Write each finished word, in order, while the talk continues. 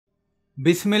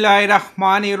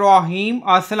Bismillahirrahmanirrahim.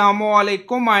 Assalamu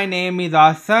alaikum. My name is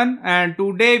Hassan and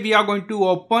today we are going to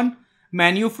open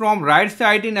menu from right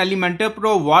side in Elementor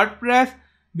Pro WordPress.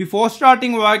 Before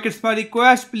starting work, it's my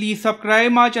request, please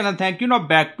subscribe my channel. Thank you. Now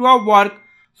back to our work.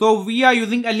 So we are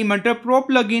using Elementor Pro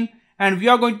plugin and we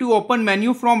are going to open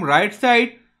menu from right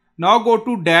side. Now go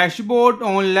to dashboard.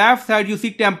 On left side you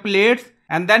see templates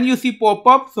and then you see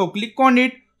pop-up. So click on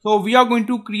it. So we are going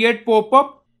to create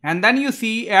pop-up. And then you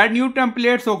see add new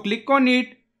template, so click on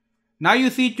it. Now you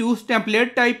see choose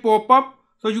template type pop-up,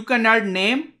 so you can add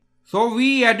name. So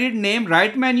we added name,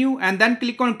 right menu and then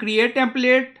click on create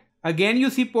template. Again you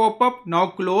see pop-up,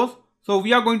 now close. So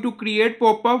we are going to create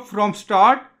pop-up from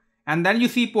start and then you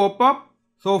see pop-up.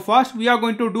 So first we are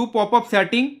going to do pop-up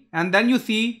setting and then you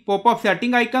see pop-up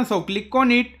setting icon, so click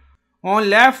on it. On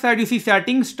left side you see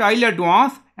setting style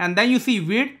advanced and then you see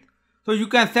width. So you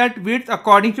can set width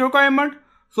according to your requirement.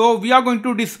 So we are going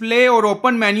to display or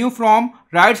open menu from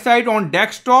right side on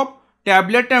desktop,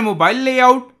 tablet and mobile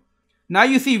layout. Now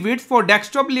you see width for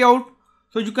desktop layout.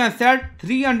 So you can set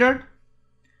 300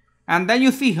 and then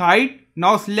you see height.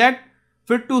 Now select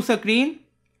fit to screen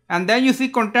and then you see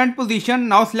content position.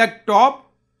 Now select top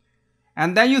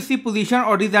and then you see position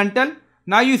horizontal.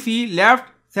 Now you see left,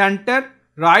 center,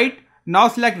 right. Now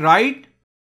select right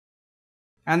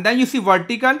and then you see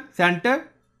vertical, center.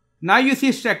 Now you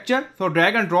see structure, so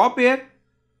drag and drop here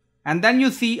and then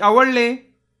you see overlay,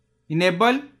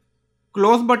 enable,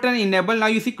 close button, enable. Now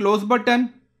you see close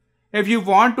button. If you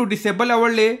want to disable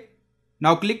overlay,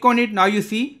 now click on it. Now you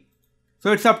see,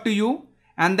 so it's up to you.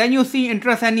 And then you see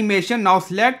interest animation. Now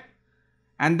select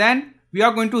and then we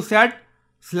are going to set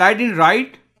slide in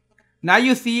right. Now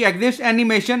you see exist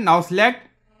animation. Now select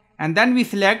and then we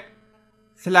select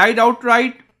slide out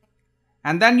right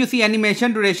and then you see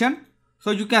animation duration. So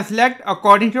you can select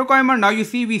according to your requirement. Now you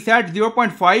see we set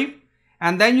 0.5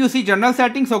 and then you see general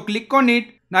setting. So click on it.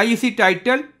 Now you see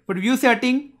title, preview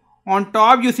setting. On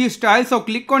top you see style. So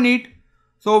click on it.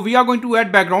 So we are going to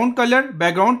add background color,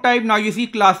 background type. Now you see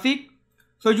classic.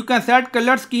 So you can set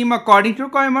color scheme according to your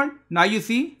requirement. Now you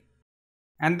see.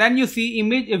 And then you see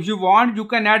image. If you want you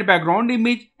can add background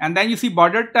image. And then you see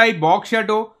border type, box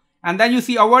shadow. And then you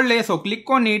see overlay. So click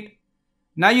on it.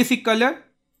 Now you see color.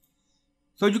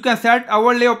 So you can set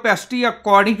overlay opacity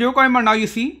according to your requirement. Now you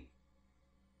see.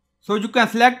 So you can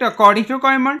select according to your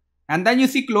requirement. And then you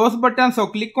see close button. So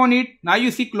click on it. Now you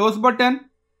see close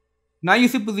button. Now you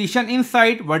see position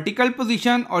inside, vertical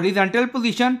position, horizontal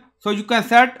position. So you can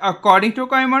set according to your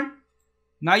requirement.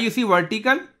 Now you see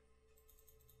vertical.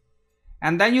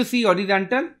 And then you see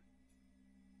horizontal.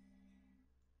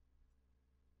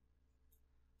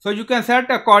 So you can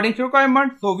set according to your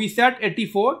requirement. So we set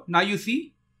 84. Now you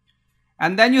see.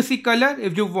 And then you see color.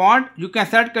 If you want you can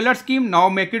set color scheme. Now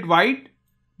make it white.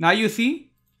 Now you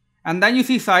see. And then you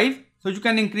see size. So you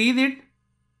can increase it.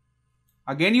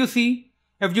 Again you see.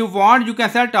 If you want you can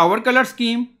set our color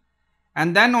scheme.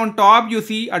 And then on top you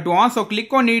see advanced. So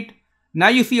click on it. Now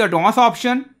you see advanced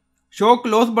option. Show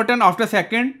close button after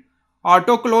second.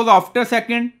 Auto close after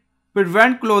second.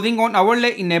 Prevent closing on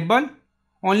overlay enable.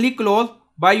 Only close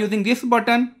by using this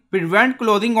button. Prevent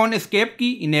closing on escape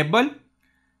key enable.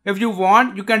 If you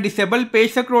want you can disable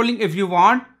page scrolling. If you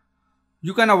want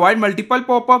you can avoid multiple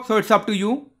pop-ups. So it's up to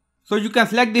you. So you can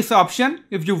select this option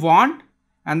if you want.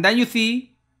 And then you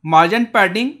see margin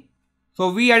padding. So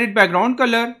we added background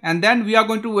color and then we are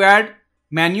going to add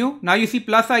menu. Now you see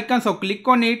plus icon. So click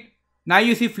on it. Now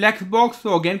you see flex box.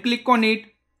 So again click on it.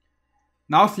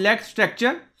 Now select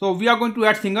structure. So we are going to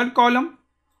add single column.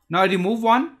 Now remove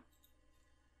one.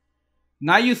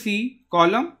 Now you see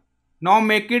column. Now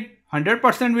make it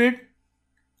 100% width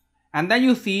and then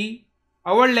you see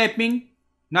overlapping.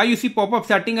 Now you see pop-up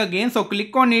setting again. So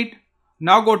click on it.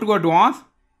 Now go to advanced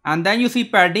and then you see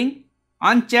padding.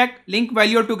 Uncheck link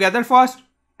value together first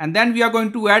and then we are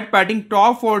going to add padding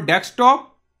top for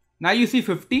desktop. Now you see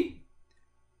 50.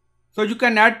 So you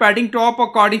can add padding top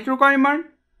according to requirement.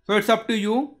 So it's up to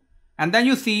you. And then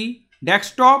you see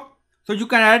desktop. So you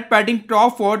can add padding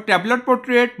top for tablet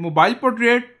portrait, mobile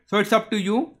portrait. So it's up to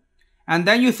you. And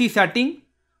then you see setting.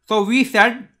 So we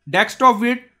set desktop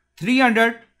width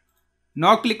 300.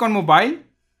 Now click on mobile.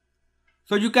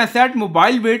 So you can set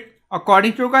mobile width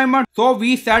according to requirement. So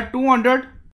we set 200.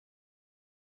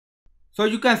 So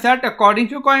you can set according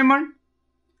to requirement.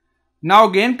 Now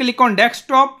again click on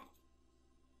desktop.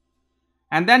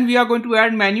 And then we are going to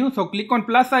add menu. So click on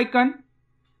plus icon.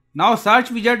 Now search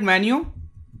widget menu.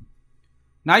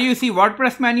 Now you see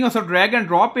WordPress menu. So drag and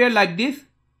drop here like this.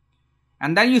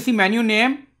 And then you see menu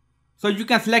name. So you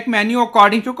can select menu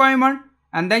according to requirement.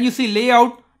 And then you see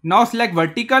layout. Now select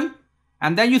vertical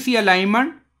and then you see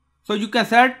alignment. So you can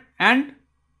set and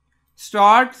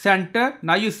start, center.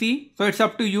 Now you see, so it's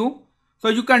up to you. So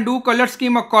you can do color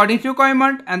scheme according to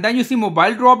requirement, and then you see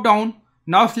mobile drop down.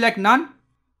 Now select none,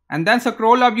 and then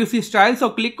scroll up, you see style,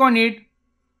 so click on it.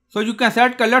 So you can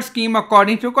set color scheme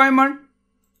according to requirement.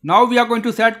 Now we are going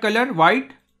to set color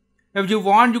white. If you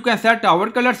want, you can set our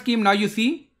color scheme. Now you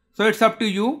see, so it's up to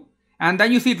you. And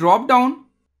then you see drop down,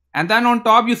 and then on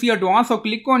top you see advanced, so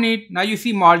click on it. Now you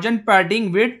see margin,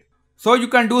 padding, width. So you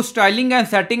can do styling and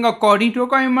setting according to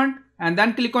requirement, and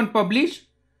then click on publish,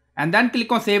 and then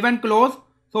click on save and close.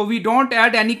 So we don't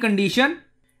add any condition,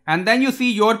 and then you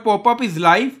see your pop-up is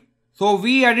live. So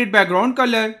we added background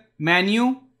color,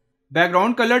 menu,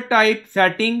 background color type,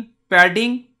 setting,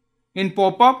 padding in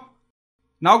pop-up.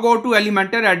 Now go to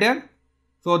Elementor header.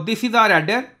 So this is our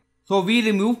header. So we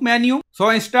remove menu. So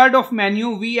instead of menu,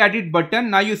 we added button.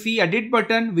 Now you see edit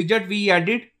button, widget we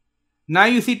added. Now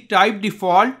you see type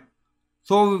default.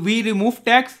 So we remove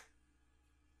text.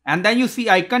 And then you see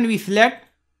icon we select.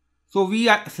 So we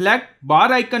select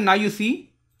bar icon. Now you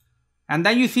see. And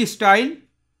then you see style.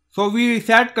 So we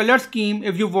set color scheme.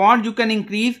 If you want, you can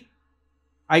increase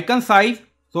icon size.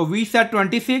 So we set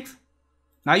 26.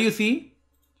 Now you see.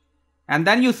 And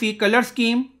then you see color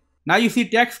scheme. Now you see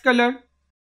text color.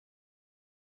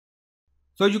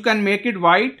 So you can make it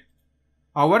white.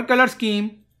 Our color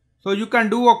scheme. So you can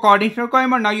do according to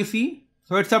requirement. Now you see.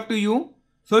 So it's up to you.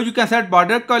 So you can set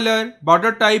border color,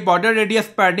 border type, border radius,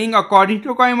 padding according to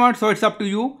requirement. So it's up to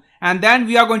you. And then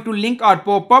we are going to link our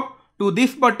pop-up to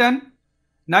this button.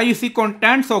 Now you see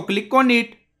content. So click on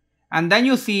it. And then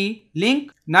you see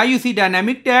link. Now you see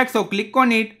dynamic text. So click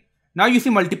on it. Now you see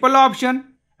multiple option.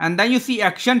 And then you see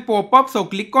action pop-up. So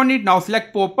click on it. Now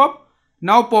select pop-up.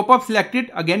 Now pop-up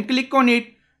selected. Again click on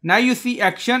it. Now you see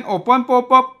action open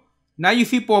pop-up. Now you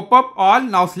see pop-up all.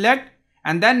 Now select.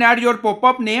 And then add your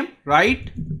pop-up name,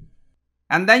 right?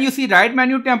 And then you see right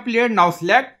menu template. Now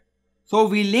select. So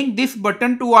we link this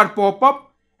button to our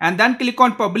pop-up. And then click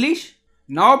on publish.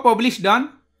 Now publish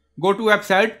done. Go to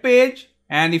website page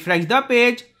and refresh the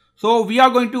page. So we are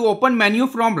going to open menu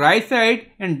from right side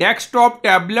in desktop,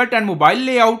 tablet and mobile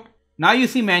layout. Now you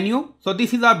see menu. So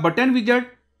this is our button widget.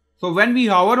 So when we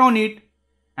hover on it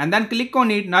and then click on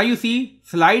it, now you see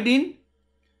slide in.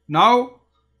 Now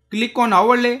click on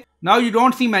overlay. Now you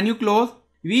don't see menu close.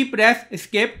 We press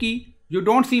escape key. You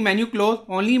don't see menu close.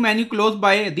 Only menu close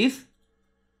by this.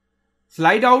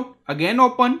 Slide out. Again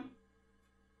open.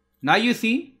 Now you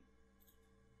see.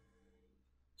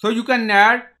 So you can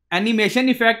add animation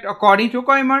effect according to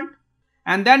requirement.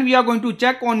 And then we are going to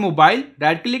check on mobile.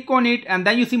 Right click on it and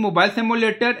then you see mobile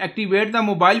simulator. Activate the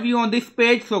mobile view on this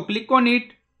page. So click on it.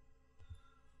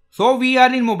 So we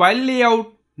are in mobile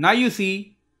layout. Now you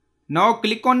see. Now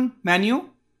click on menu.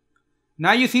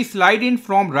 Now you see slide in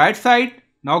from right side.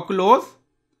 Now close.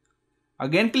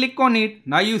 Again click on it.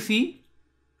 Now you see.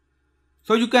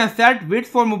 So you can set width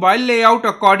for mobile layout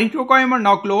according to requirement.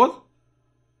 Now close.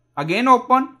 Again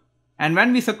open. And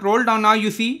when we scroll down, now you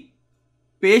see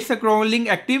page scrolling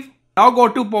active. Now go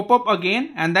to pop-up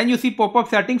again and then you see pop-up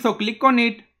settings. So click on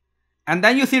it. And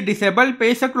then you see disable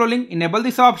page scrolling. Enable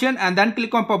this option and then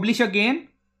click on publish again.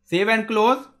 Save and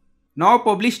close. Now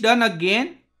publish done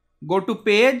again. Go to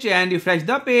page and refresh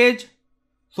the page.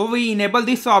 So we enable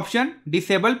this option.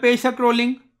 Disable page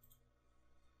scrolling.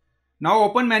 Now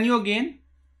open menu again.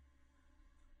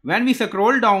 When we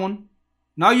scroll down,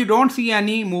 now you don't see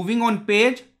any moving on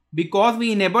page because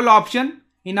we enable option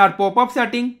in our pop-up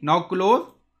setting. Now close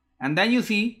and then you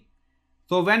see.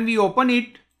 So when we open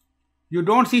it, you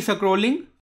don't see scrolling.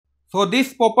 So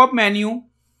this pop-up menu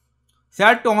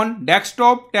set on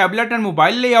desktop, tablet and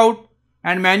mobile layout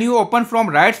and menu open from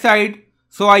right side.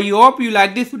 So I hope you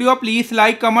like this video. Please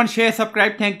like, comment, share,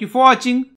 subscribe. Thank you for watching.